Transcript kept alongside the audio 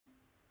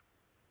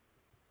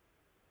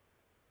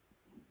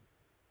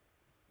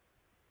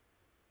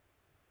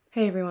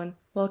Hey everyone,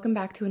 welcome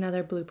back to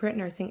another Blueprint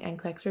Nursing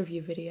NCLEX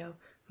review video.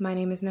 My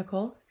name is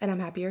Nicole, and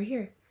I'm happy you're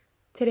here.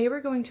 Today we're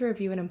going to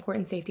review an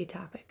important safety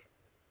topic,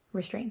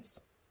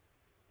 restraints.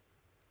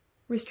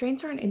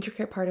 Restraints are an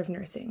intricate part of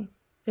nursing.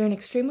 They're an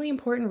extremely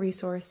important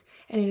resource,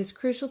 and it is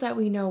crucial that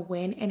we know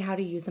when and how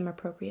to use them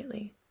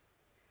appropriately.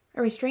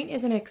 A restraint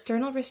is an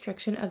external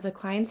restriction of the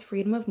client's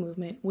freedom of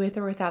movement with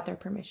or without their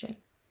permission.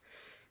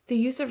 The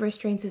use of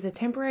restraints is a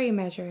temporary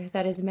measure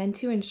that is meant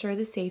to ensure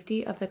the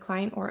safety of the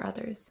client or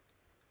others.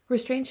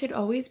 Restraints should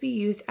always be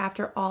used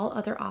after all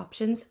other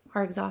options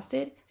are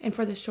exhausted and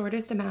for the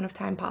shortest amount of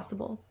time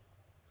possible.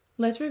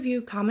 Let's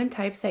review common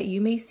types that you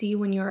may see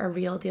when you're a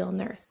real deal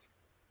nurse.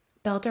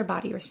 Belt or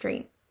body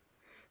restraint.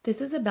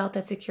 This is a belt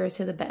that secures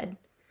to the bed.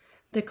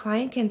 The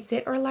client can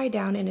sit or lie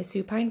down in a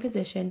supine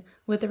position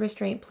with the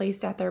restraint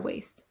placed at their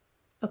waist.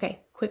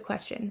 Okay, quick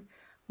question.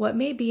 What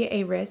may be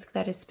a risk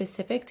that is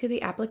specific to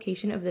the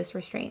application of this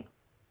restraint?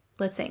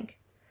 Let's think.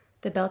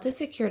 The belt is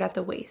secured at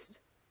the waist.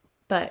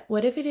 But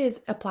what if it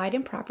is applied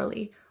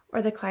improperly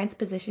or the client's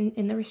position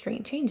in the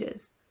restraint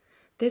changes?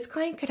 This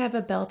client could have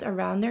a belt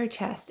around their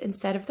chest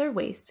instead of their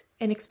waist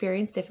and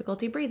experience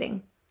difficulty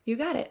breathing. You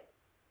got it.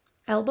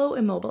 Elbow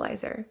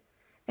immobilizer.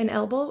 An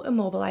elbow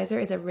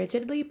immobilizer is a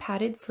rigidly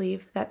padded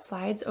sleeve that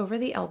slides over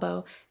the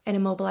elbow and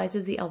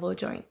immobilizes the elbow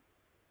joint.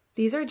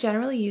 These are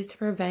generally used to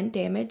prevent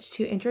damage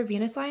to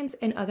intravenous lines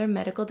and other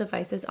medical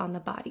devices on the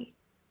body.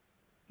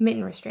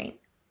 Mitten restraint.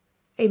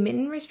 A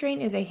mitten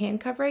restraint is a hand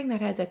covering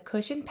that has a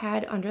cushion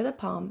pad under the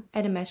palm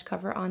and a mesh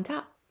cover on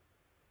top.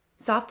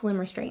 Soft limb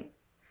restraint.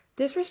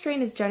 This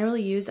restraint is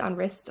generally used on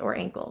wrists or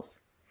ankles.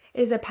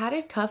 It is a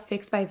padded cuff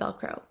fixed by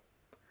Velcro.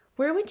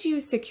 Where would you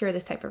secure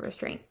this type of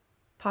restraint?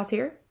 Pause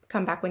here,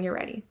 come back when you're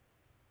ready.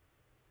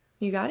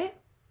 You got it?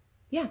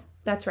 Yeah,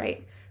 that's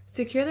right.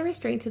 Secure the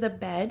restraint to the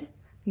bed,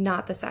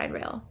 not the side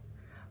rail.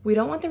 We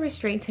don't want the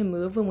restraint to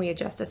move when we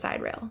adjust a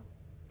side rail.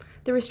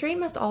 The restraint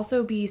must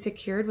also be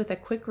secured with a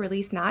quick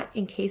release knot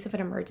in case of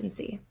an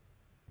emergency.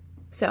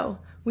 So,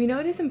 we know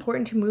it is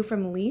important to move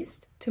from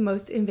least to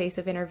most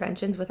invasive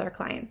interventions with our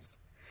clients.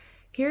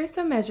 Here are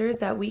some measures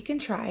that we can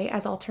try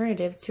as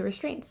alternatives to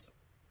restraints.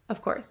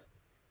 Of course,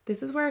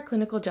 this is where our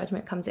clinical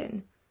judgment comes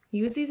in.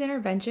 Use these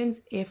interventions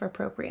if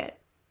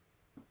appropriate.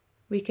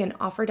 We can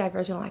offer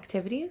diversional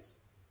activities,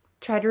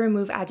 try to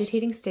remove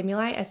agitating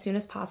stimuli as soon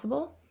as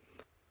possible.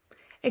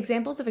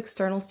 Examples of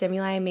external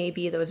stimuli may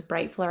be those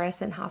bright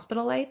fluorescent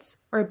hospital lights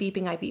or a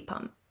beeping IV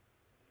pump.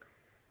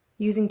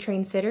 Using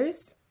trained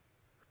sitters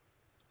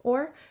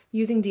or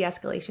using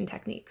de-escalation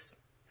techniques.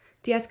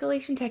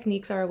 De-escalation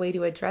techniques are a way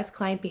to address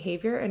client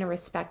behavior in a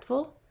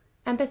respectful,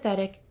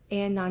 empathetic,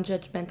 and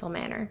non-judgmental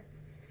manner.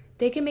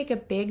 They can make a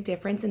big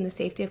difference in the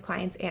safety of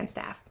clients and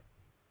staff.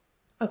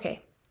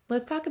 Okay,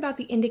 let's talk about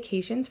the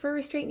indications for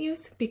restraint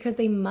use because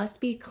they must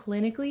be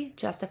clinically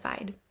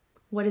justified.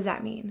 What does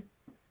that mean?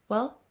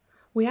 Well,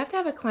 we have to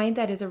have a client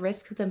that is a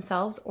risk to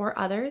themselves or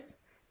others,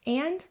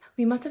 and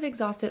we must have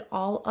exhausted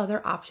all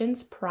other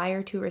options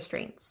prior to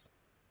restraints.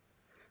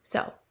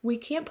 So, we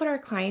can't put our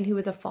client who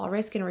is a fall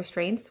risk in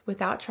restraints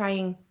without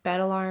trying bed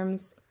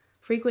alarms,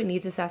 frequent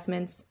needs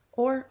assessments,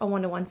 or a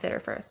one-to-one sitter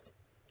first.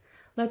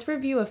 Let's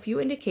review a few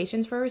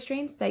indications for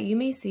restraints that you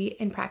may see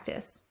in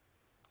practice.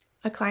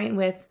 A client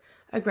with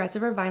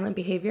aggressive or violent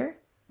behavior.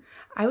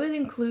 I would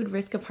include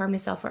risk of harm to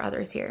self or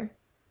others here.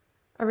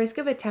 A risk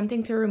of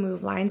attempting to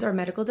remove lines or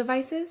medical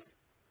devices,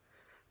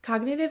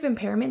 cognitive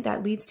impairment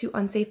that leads to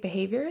unsafe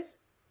behaviors,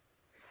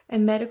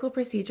 and medical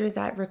procedures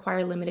that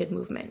require limited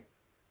movement.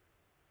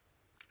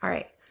 All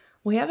right,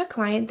 we have a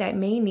client that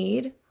may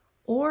need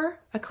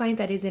or a client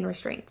that is in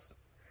restraints.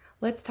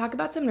 Let's talk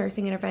about some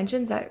nursing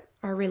interventions that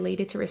are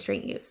related to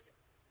restraint use.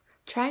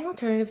 Trying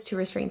alternatives to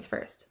restraints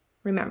first.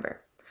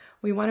 Remember,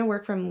 we want to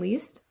work from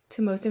least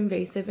to most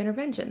invasive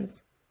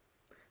interventions.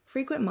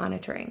 Frequent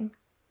monitoring.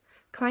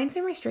 Clients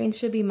in restraints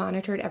should be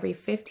monitored every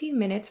 15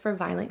 minutes for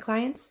violent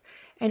clients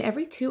and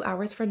every 2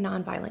 hours for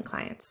non-violent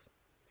clients.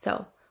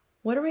 So,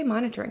 what are we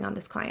monitoring on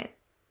this client?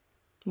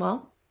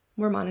 Well,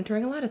 we're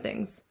monitoring a lot of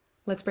things.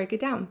 Let's break it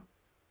down.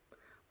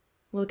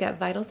 We'll look at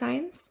vital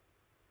signs,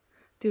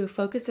 do a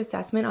focused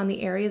assessment on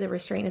the area the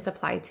restraint is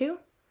applied to.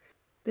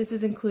 This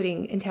is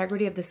including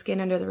integrity of the skin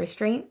under the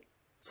restraint,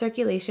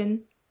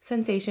 circulation,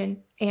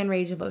 sensation, and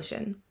range of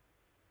motion.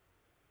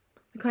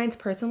 The client's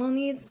personal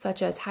needs,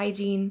 such as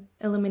hygiene,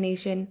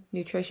 elimination,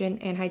 nutrition,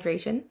 and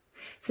hydration,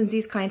 since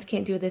these clients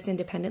can't do this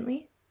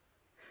independently.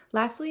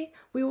 Lastly,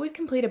 we would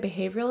complete a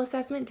behavioral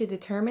assessment to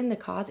determine the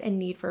cause and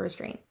need for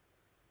restraint.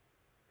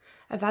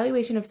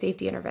 Evaluation of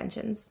safety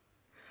interventions.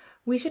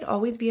 We should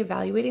always be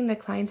evaluating the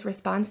client's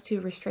response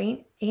to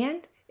restraint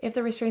and if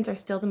the restraints are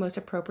still the most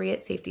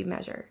appropriate safety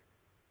measure.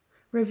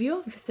 Review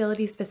of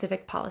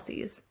facility-specific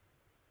policies.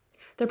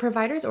 The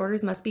provider's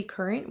orders must be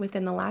current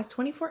within the last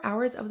 24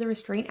 hours of the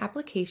restraint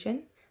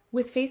application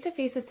with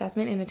face-to-face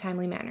assessment in a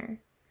timely manner.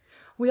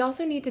 We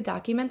also need to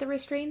document the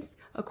restraints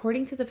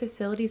according to the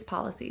facility's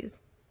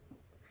policies.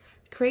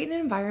 Create an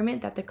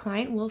environment that the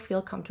client will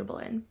feel comfortable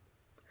in.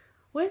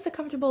 What does a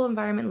comfortable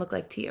environment look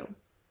like to you?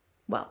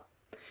 Well,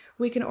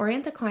 We can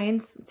orient the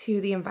clients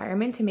to the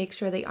environment to make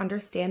sure they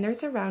understand their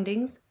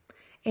surroundings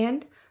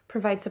and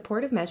provide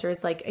supportive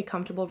measures like a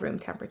comfortable room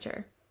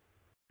temperature.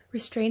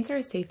 Restraints are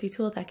a safety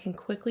tool that can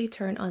quickly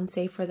turn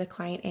unsafe for the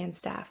client and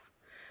staff.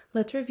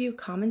 Let's review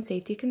common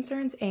safety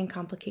concerns and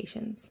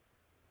complications.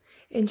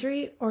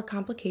 Injury or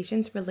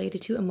complications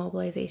related to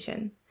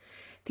immobilization.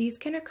 These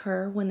can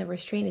occur when the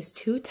restraint is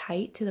too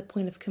tight to the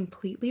point of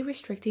completely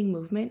restricting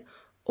movement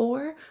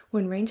or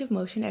when range of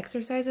motion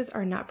exercises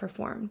are not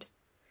performed.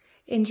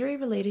 Injury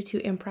related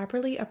to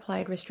improperly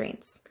applied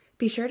restraints.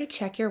 Be sure to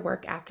check your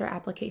work after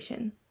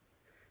application.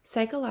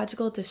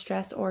 Psychological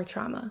distress or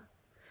trauma.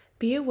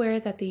 Be aware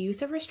that the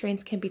use of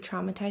restraints can be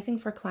traumatizing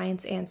for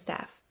clients and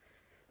staff.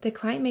 The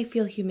client may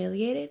feel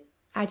humiliated,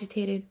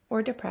 agitated,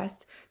 or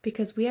depressed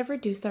because we have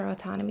reduced their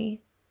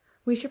autonomy.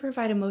 We should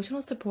provide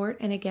emotional support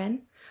and,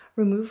 again,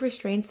 remove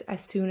restraints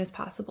as soon as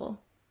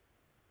possible.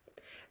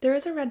 There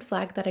is a red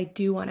flag that I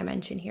do want to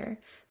mention here.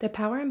 The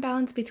power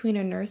imbalance between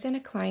a nurse and a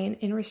client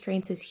in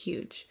restraints is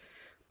huge.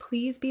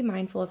 Please be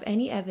mindful of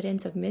any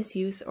evidence of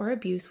misuse or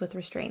abuse with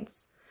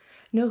restraints.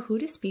 Know who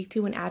to speak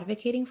to when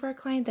advocating for a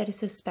client that is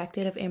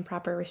suspected of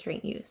improper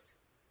restraint use.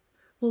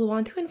 We'll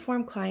want to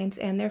inform clients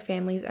and their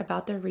families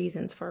about the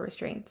reasons for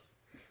restraints.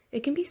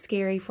 It can be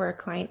scary for a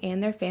client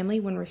and their family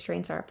when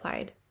restraints are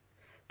applied.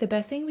 The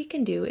best thing we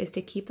can do is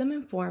to keep them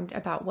informed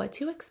about what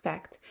to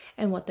expect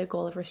and what the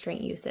goal of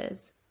restraint use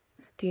is.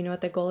 Do you know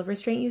what the goal of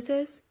restraint use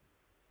is?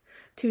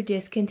 To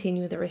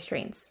discontinue the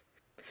restraints.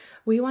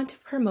 We want to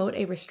promote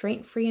a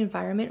restraint-free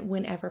environment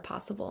whenever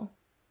possible.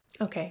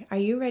 Okay, are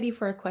you ready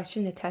for a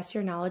question to test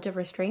your knowledge of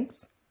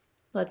restraints?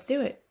 Let's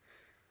do it.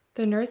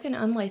 The nurse and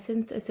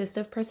unlicensed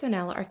assistive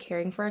personnel are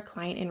caring for a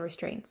client in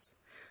restraints.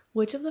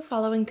 Which of the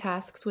following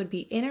tasks would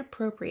be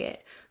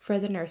inappropriate for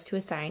the nurse to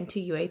assign to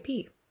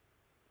UAP?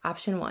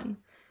 Option 1,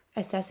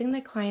 assessing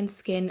the client's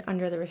skin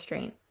under the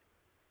restraint.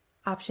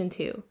 Option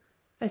 2,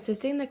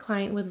 assisting the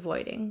client with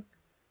voiding.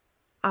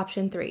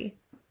 Option 3,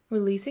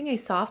 releasing a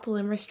soft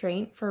limb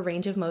restraint for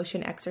range of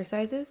motion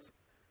exercises.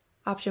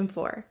 Option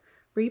 4,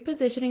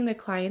 repositioning the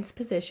client's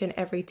position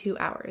every 2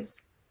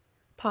 hours.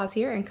 Pause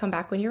here and come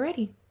back when you're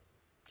ready.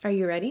 Are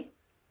you ready?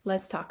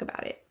 Let's talk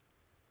about it.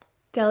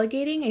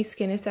 Delegating a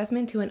skin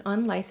assessment to an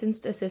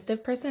unlicensed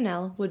assistive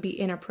personnel would be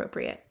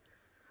inappropriate.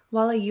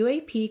 While a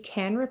UAP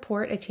can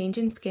report a change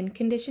in skin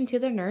condition to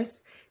the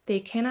nurse, they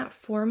cannot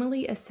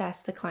formally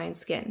assess the client's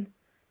skin.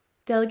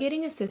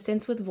 Delegating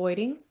assistance with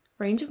voiding,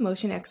 range of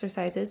motion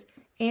exercises,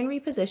 and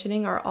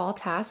repositioning are all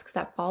tasks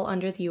that fall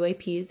under the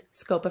UAP's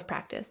scope of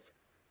practice.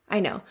 I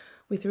know,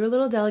 we threw a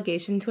little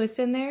delegation twist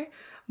in there,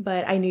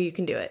 but I knew you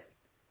can do it.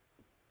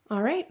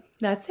 All right,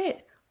 that's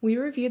it. We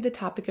reviewed the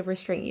topic of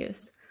restraint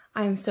use.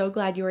 I am so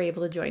glad you were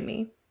able to join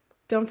me.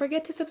 Don't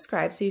forget to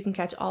subscribe so you can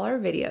catch all our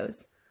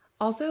videos.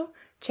 Also,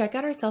 check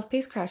out our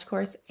self-paced crash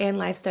course and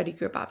live study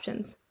group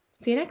options.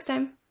 See you next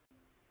time.